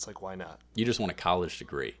things. It's like, why not? You just want a college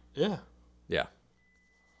degree. Yeah. Yeah.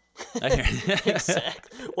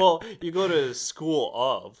 Exactly. Well, you go to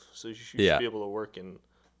school so you should be able to work in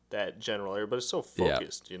that general area, but it's so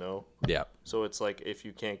focused, Yeah. So it's like if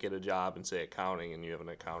you can't get a job in, say, accounting, and you have an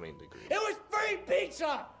accounting degree. It was free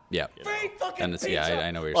pizza. Yeah. Free fucking pizza. Yeah,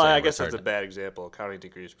 I know what you're saying. Well, I guess that's a bad example. Accounting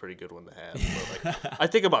degree is a pretty good one to have. But like, I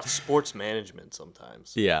think about sports management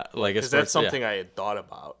sometimes. Yeah, like because that's something I had thought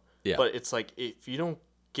about. Yeah. But it's like if you don't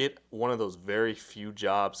get one of those very few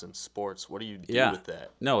jobs in sports, what do you do with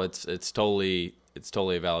that? No, it's totally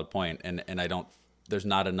a valid point, and I don't. There's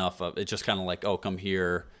not enough of. It's just kind of like, oh, come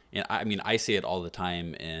here. And I mean, I see it all the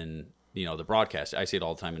time in the broadcast. I see it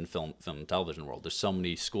all the time in film and television world. There's so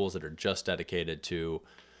many schools that are just dedicated to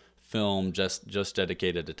film, just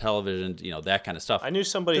dedicated to television, that kind of stuff. I knew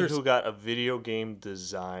somebody who got a video game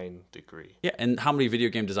design degree. Yeah, and how many video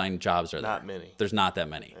game design jobs are there? Not many. There's not that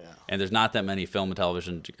many. Yeah. And there's not that many film and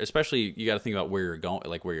television, especially you got to think about where you're going,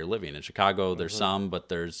 like where you're living. In Chicago, there's some, but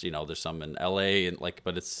there's some in LA, and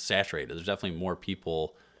but it's saturated. There's definitely more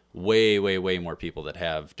people, way more people that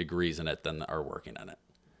have degrees in it than are working in it.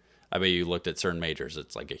 I bet you looked at certain majors,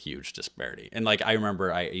 it's like a huge disparity. And like I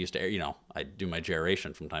remember I used to, I do my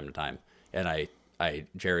gyration from time to time, and I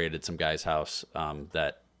gyrated some guy's house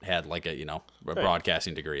that had like a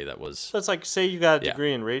broadcasting degree that was. So it's like, say you got a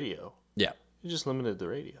degree in radio. Yeah. You just limited the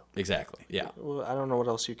radio. Exactly. Yeah. Well, I don't know what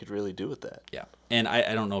else you could really do with that. Yeah. And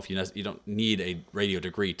I don't know if you don't need a radio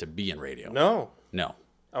degree to be in radio. No.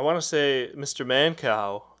 I want to say Mr.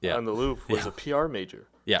 Mancow on the Loop was a PR major.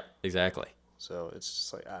 Yeah, exactly. So it's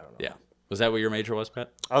just like, I don't know. Yeah. Was that what your major was, Pat?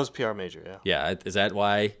 I was PR major, yeah. Yeah. Is that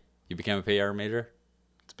why you became a PR major?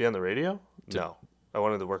 To be on the radio? No. I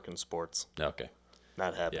wanted to work in sports. Okay.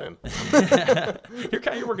 Not happening. Yeah.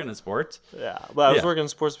 You're working in sports. Yeah, but I was working in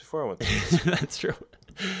sports before I went to That's true.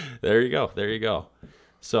 There you go.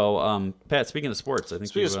 So, Pat, speaking of sports, I think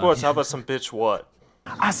Speaking of sports, how about some bitch what?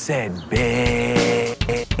 I said bitch.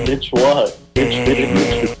 Bitch what?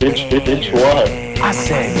 Bitch what? I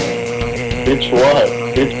said Bitch what?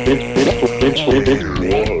 Bitch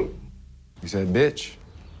what? You said bitch?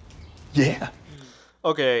 yeah.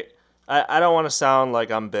 Okay, I don't want to sound like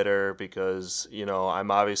I'm bitter because,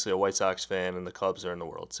 I'm obviously a White Sox fan and the Cubs are in the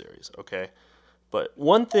World Series, okay? But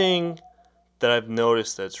one thing that I've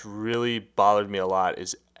noticed that's really bothered me a lot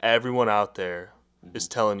is everyone out there is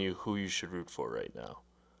telling you who you should root for right now.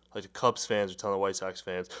 Like the Cubs fans are telling the White Sox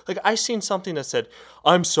fans. Like I seen something that said,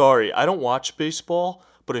 I'm sorry, I don't watch baseball,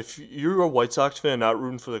 but if you're a White Sox fan not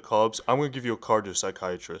rooting for the Cubs, I'm going to give you a card to a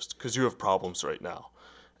psychiatrist because you have problems right now.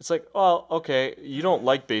 It's like, well, okay, you don't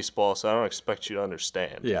like baseball, so I don't expect you to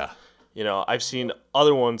understand. Yeah. I've seen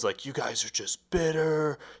other ones like, you guys are just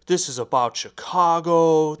bitter. This is about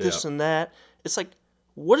Chicago, this and that. It's like,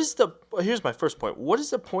 here's my first point. What is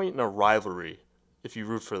the point in a rivalry if you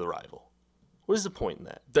root for the rival? What is the point in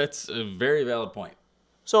that? That's a very valid point.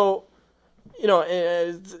 So, I don't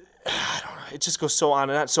know. It just goes so on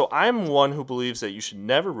and on. So I'm one who believes that you should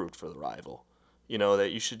never root for the rival.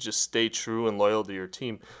 That you should just stay true and loyal to your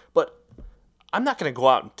team. But I'm not going to go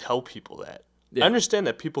out and tell people that. Yeah. I understand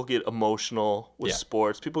that people get emotional with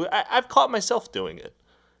sports. I've caught myself doing it.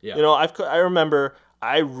 Yeah. I remember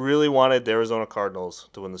I really wanted the Arizona Cardinals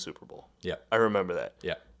to win the Super Bowl. Yeah. I remember that.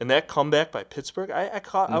 Yeah. And that comeback by Pittsburgh,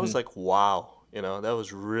 I was like, wow. That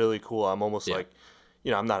was really cool. I'm almost like,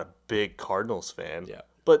 I'm not a big Cardinals fan. Yeah.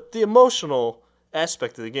 But the emotional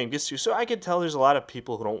aspect of the game gets to you. So I could tell there's a lot of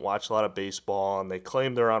people who don't watch a lot of baseball and they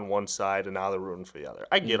claim they're on one side and now they're rooting for the other.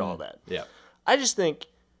 I get all that. Yeah. I just think,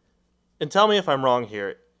 and tell me if I'm wrong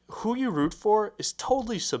here, who you root for is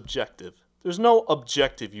totally subjective. There's no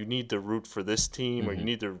objective you need to root for this team or you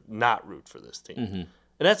need to not root for this team. And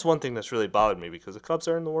that's one thing that's really bothered me because the Cubs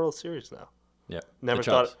are in the World Series now. Yeah. Never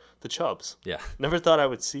thought the Chubs. Yeah. Never thought I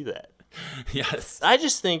would see that. Yes. I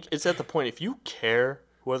just think it's at the point, if you care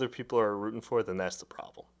who other people are rooting for, then that's the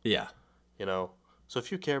problem. Yeah. So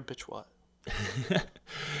if you care, bitch what?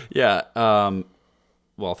 Yeah. Well,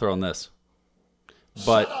 I'll throw in this.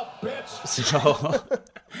 But shut up, bitch.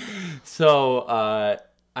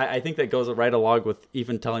 I think that goes right along with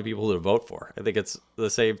even telling people who to vote for. I think it's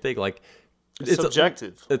the same thing. Like it's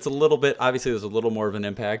subjective. It's a little bit, obviously there's a little more of an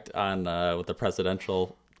impact on with the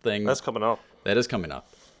presidential thing. That's coming up. That is coming up.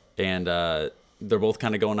 And they're both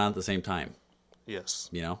kind of going on at the same time. Yes.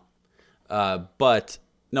 But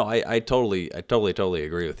no, I totally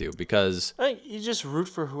agree with you because you just root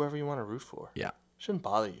for whoever you want to root for. Yeah. Shouldn't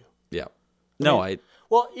bother you. Yeah.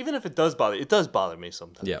 Well, even if it does bother you, it does bother me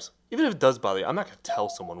sometimes. Yeah. Even if it does bother you, I'm not going to tell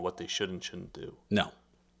someone what they should and shouldn't do. No.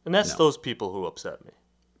 And that's those people who upset me.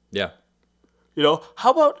 Yeah.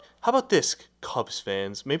 How about this, Cubs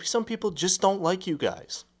fans? Maybe some people just don't like you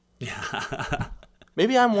guys. Yeah.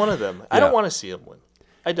 Maybe I'm one of them. I don't want to see them win.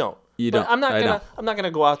 I don't. You but don't. I'm not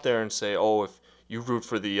gonna go out there and say, oh, if you root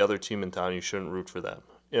for the other team in town, you shouldn't root for them.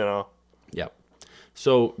 Yeah.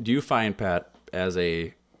 So, do you find, Pat, as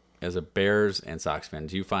a Bears and Sox fan,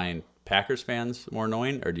 do you find Packers fans more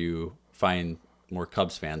annoying, or do you find more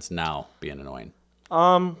Cubs fans now being annoying?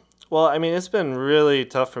 Well, I mean, it's been really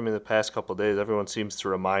tough for me the past couple of days. Everyone seems to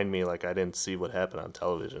remind me like I didn't see what happened on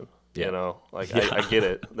television. Yeah. I get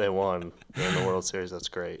it. They won. They're in the World Series. That's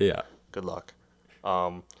great. Yeah. Good luck.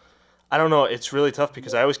 I don't know. It's really tough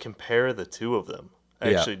because I always compare the two of them.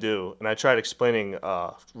 I actually do. And I tried explaining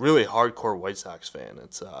really hardcore White Sox fan.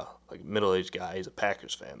 It's like a middle-aged guy. He's a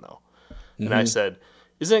Packers fan, though. And I said,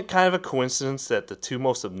 isn't it kind of a coincidence that the two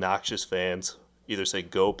most obnoxious fans either say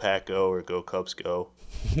go Pack Go or go Cubs Go?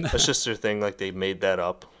 That's just their thing. Like they made that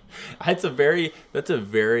up. That's a very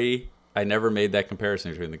I never made that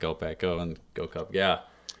comparison between the Go Pack Go and Go Cub. Yeah.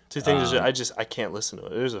 Two things I can't listen to it.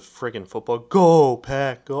 There's a friggin' football Go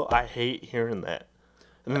Pack Go. I hate hearing that.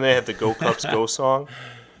 And then they have the Go Cubs Go song.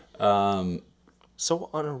 So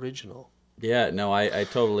unoriginal. Yeah, no, I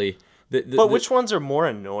totally. But which ones are more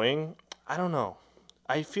annoying? I don't know.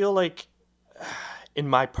 I feel like, in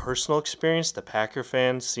my personal experience, the Packer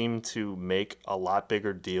fans seem to make a lot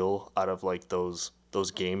bigger deal out of like those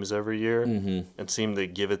games every year, and seem to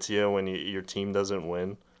give it to you when your team doesn't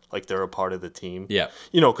win, like they're a part of the team. Yeah,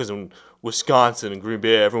 because in Wisconsin and Green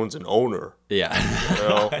Bay, everyone's an owner. Yeah,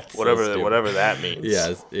 whatever that means.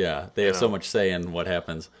 Yeah, they have so much say in what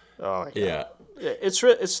happens. Oh my God. Yeah,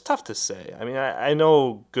 It's tough to say. I mean, I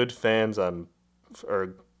know good fans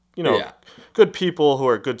or good people who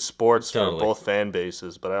are good sports for both fan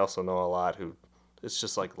bases, but I also know a lot who it's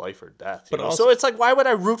just like life or death. But also, so it's like, why would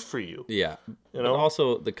I root for you? Yeah. You know? But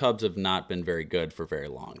also, the Cubs have not been very good for very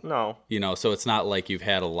long. No. So it's not like you've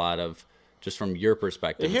had a lot of, just from your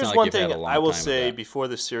perspective. Here's it's not one like you've thing had a long I will time say with that. before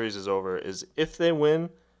the series is over is if they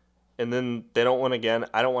win and then they don't win again,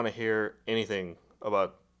 I don't want to hear anything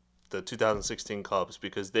about the 2016 Cubs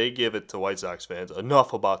because they give it to White Sox fans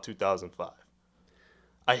enough about 2005.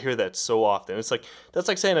 I hear that so often. It's like that's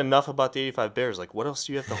like saying enough about the '85 Bears. Like, what else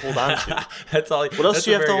do you have to hold on to? That's all. What else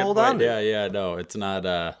do you have to hold on to? Yeah. No, it's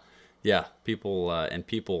not. People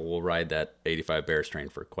will ride that '85 Bears train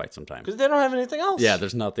for quite some time because they don't have anything else. Yeah,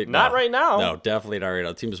 there's nothing. Not right now. No, definitely not right now.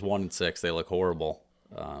 The team is 1-6. They look horrible.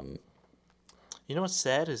 You know what's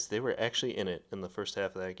sad is they were actually in it in the first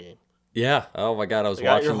half of that game. Yeah. Oh my God, I was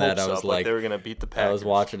watching that. I was like, they were gonna beat the Packers. I was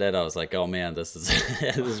watching it. I was like, oh man, this is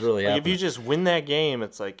really happening. If you just win that game,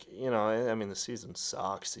 it's like I mean, the season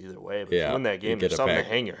sucks either way. But if you win that game, there's something to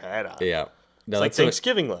hang your hat on. Yeah. No, it's like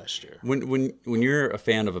Thanksgiving last year. When you're a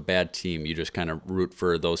fan of a bad team, you just kind of root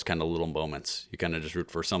for those kind of little moments. You kind of just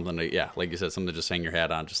root for something to, like you said, something to just hang your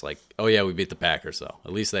hat on. Just like, oh yeah, we beat the Packers though.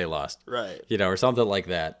 At least they lost. Right. Or something like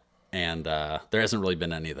that. And there hasn't really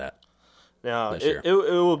been any of that. Now, it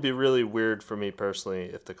will be really weird for me personally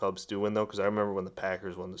if the Cubs do win, though, because I remember when the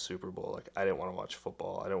Packers won the Super Bowl. Like, I didn't want to watch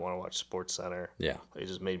football. I didn't want to watch SportsCenter. Yeah. It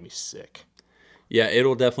just made me sick. Yeah,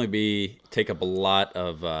 it'll definitely take up a lot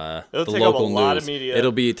of the take local up a lot news. of media.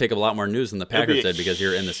 It'll take up a lot more news than the Packers did because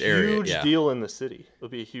you're in this area. Huge deal in the city. It'll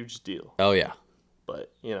be a huge deal. Oh, yeah.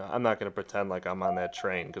 But, I'm not going to pretend like I'm on that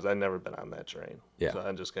train because I've never been on that train. Yeah. So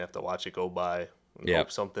I'm just going to have to watch it go by. Yep.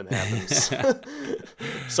 Hope something happens.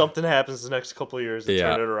 Something happens the next couple of years to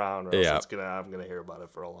turn it around, or else I'm gonna hear about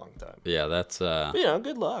it for a long time. Yeah, that's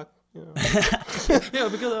good luck. Because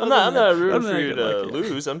I'm not rooting for you to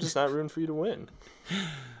lose. I'm just not rooting for you to win.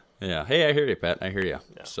 Yeah. Hey, I hear you, Pat. I hear you.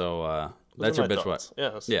 Yeah. So that's your bitch thoughts.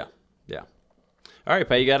 what? Yeah. All right,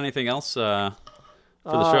 Pat. You got anything else for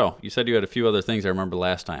the show? You said you had a few other things. I remember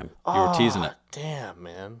last time you were teasing it. Damn,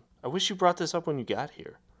 man. I wish you brought this up when you got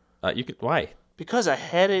here. You could. Why? Because I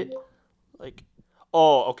had it,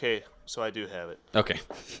 okay, so I do have it. Okay.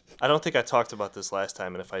 I don't think I talked about this last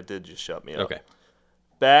time, and if I did, just shut me up. Okay.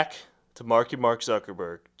 Back to Mark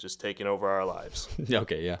Zuckerberg just taking over our lives.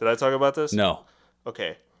 Okay, yeah. Did I talk about this? No.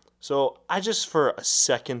 Okay, so I just for a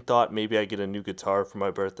second thought maybe I get a new guitar for my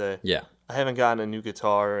birthday. Yeah. I haven't gotten a new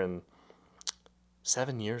guitar in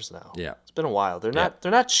 7 years now. Yeah. It's been a while. They're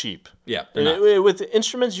not cheap. Yeah. With the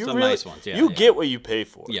instruments, you some really nice ones. get what you pay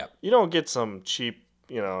for. Yeah. You don't get some cheap,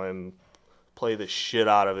 and play the shit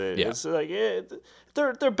out of it. Yeah. It's like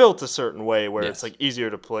they're built a certain way where it's like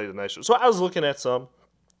easier to play the nice. So I was looking at some,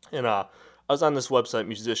 and I was on this website,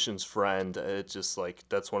 Musician's Friend. It's just like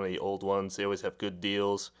that's one of the old ones. They always have good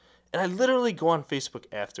deals. And I literally go on Facebook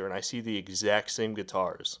after, and I see the exact same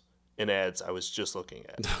guitars in ads I was just looking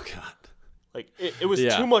at. Oh God. Like, it was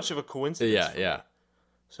too much of a coincidence. Yeah.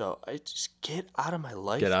 So I just get out of my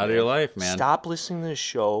life. Get out of your life, man. Stop listening to this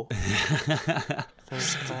show.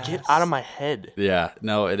 Get out of my head. Yeah.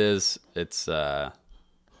 No, it is. It's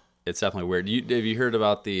definitely weird. Have you heard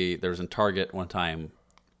about there was in Target one time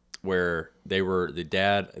where the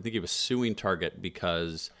dad, I think he was suing Target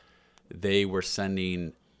because they were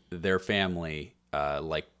sending their family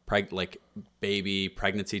like baby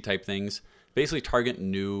pregnancy type things. Basically, Target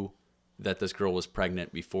knew that this girl was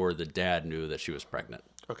pregnant before the dad knew that she was pregnant.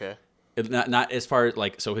 Okay. Not as far as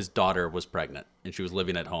so his daughter was pregnant and she was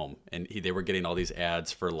living at home and they were getting all these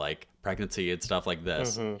ads for like pregnancy and stuff like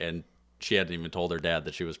this, and she hadn't even told her dad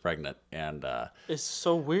that she was pregnant. And it's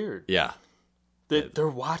so weird. Yeah. They're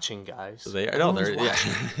watching, guys. They are. No, they're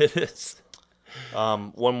watching. Yeah. It is.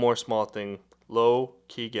 One more small thing. Low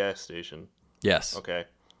Key gas station. Yes. Okay.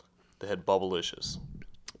 They had Bubblicious.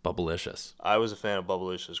 Bubblicious. I was a fan of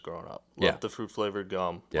Bubblicious growing up. Loved the fruit flavored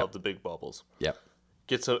gum. Yep. Loved the big bubbles. Yep.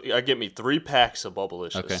 Get me 3 packs of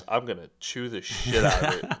Bubblicious. Okay. I'm gonna chew the shit out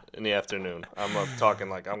of it in the afternoon. I'm talking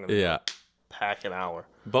like I'm gonna pack an hour.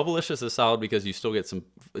 Bubblicious is solid because you still get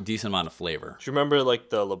a decent amount of flavor. Do you remember like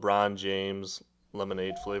the LeBron James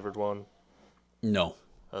lemonade flavored one? No.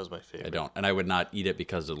 That was my favorite. I don't, and I would not eat it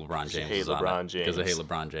because of LeBron James. Because I hate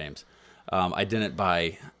LeBron James. I didn't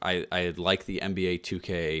buy. I like the NBA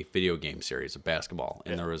 2K video game series of basketball,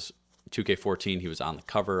 and there was 2K14. He was on the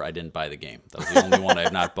cover. I didn't buy the game. That was the only one I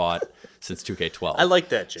have not bought since 2K12. I like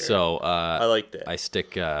that, Jared. So I like that. I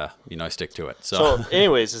stick. I stick to it. So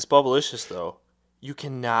anyways, this Bubblicious though, you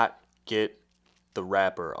cannot get the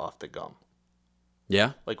wrapper off the gum.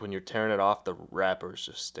 Yeah. Like when you're tearing it off, the wrapper is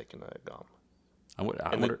just sticking to the gum.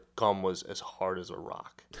 The gum was as hard as a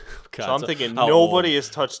rock. God, so I'm thinking nobody has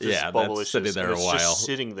touched this Bubblicious. That's sitting there and it's a while. Just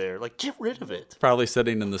sitting there. Like, get rid of it. It's probably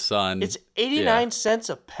sitting in the sun. It's 89 cents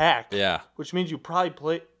a pack. Yeah. Which means you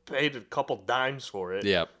probably paid a couple dimes for it.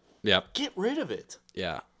 Yep. Get rid of it.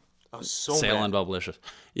 Yeah. I was so Sale on mad. Bubblicious.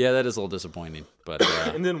 Yeah, that is a little disappointing. But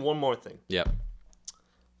And then one more thing. Yep.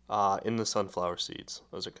 In the sunflower seeds.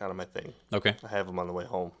 Those are kind of my thing. Okay. I have them on the way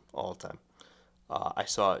home all the time. I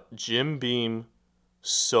saw Jim Beam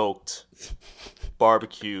soaked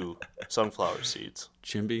barbecue sunflower seeds.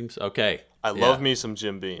 Jim Beams? Okay. I love me some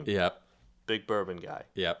Jim Beam. Yep. Big bourbon guy.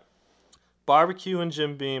 Yep. Barbecue and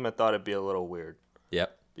Jim Beam, I thought it'd be a little weird.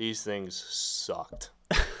 Yep. These things sucked.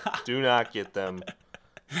 Do not get them.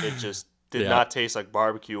 It just did not taste like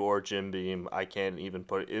barbecue or Jim Beam. I can't even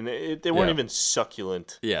put it in. They weren't even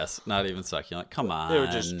succulent. Yes, not even succulent. Come on. They were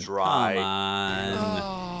just dry. Come on.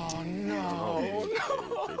 Oh, no.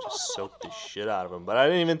 They just soaked the shit out of them. But I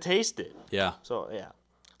didn't even taste it. Yeah. So, yeah.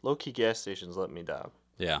 Low-key gas stations let me down.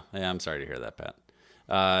 Yeah, I'm sorry to hear that, Pat.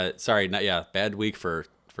 Bad week for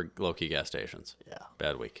low-key gas stations. Yeah.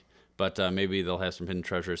 Bad week. But maybe they'll have some hidden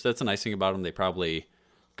treasures. That's the nice thing about them. They probably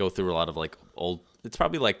go through a lot of like old. It's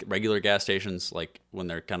probably like regular gas stations. Like when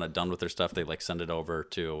they're kind of done with their stuff, they like send it over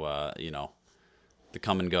to the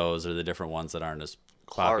come and goes or the different ones that aren't as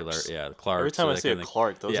popular. Clark's. Yeah, the Clark's. Every time I see a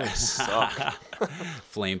Clark, those things suck.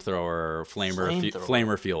 Flamethrower,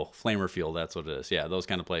 flamer fuel. That's what it is. Yeah, those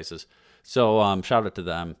kind of places. So shout out to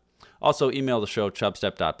them. Also, email the show,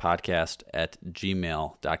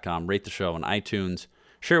 chubstep.podcast@gmail.com. Rate the show on iTunes.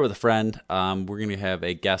 Share it with a friend. We're going to have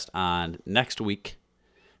a guest on next week.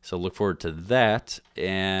 So look forward to that.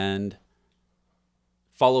 And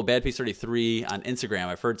follow BadPiece33 on Instagram.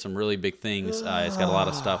 I've heard some really big things. He's got a lot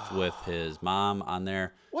of stuff with his mom on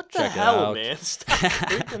there. What Check the it hell, out. man? Stop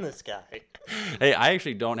creeping this guy. Hey, I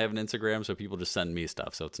actually don't have an Instagram, so people just send me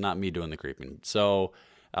stuff. So it's not me doing the creeping. So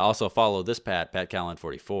also follow this Pat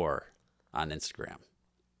Callan44 on Instagram.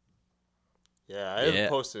 Yeah, I haven't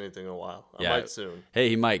posted anything in a while. I might soon. Hey,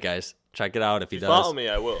 he might, guys. Check it out if he does. Follow me,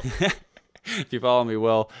 I will. If you follow me,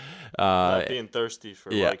 will. Not being thirsty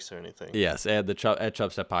for likes or anything. Yes, add the at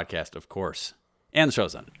Chubstep Podcast, of course. And the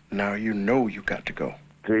show's on. Now you know you got to go.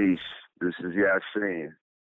 Peace. This is Yasin.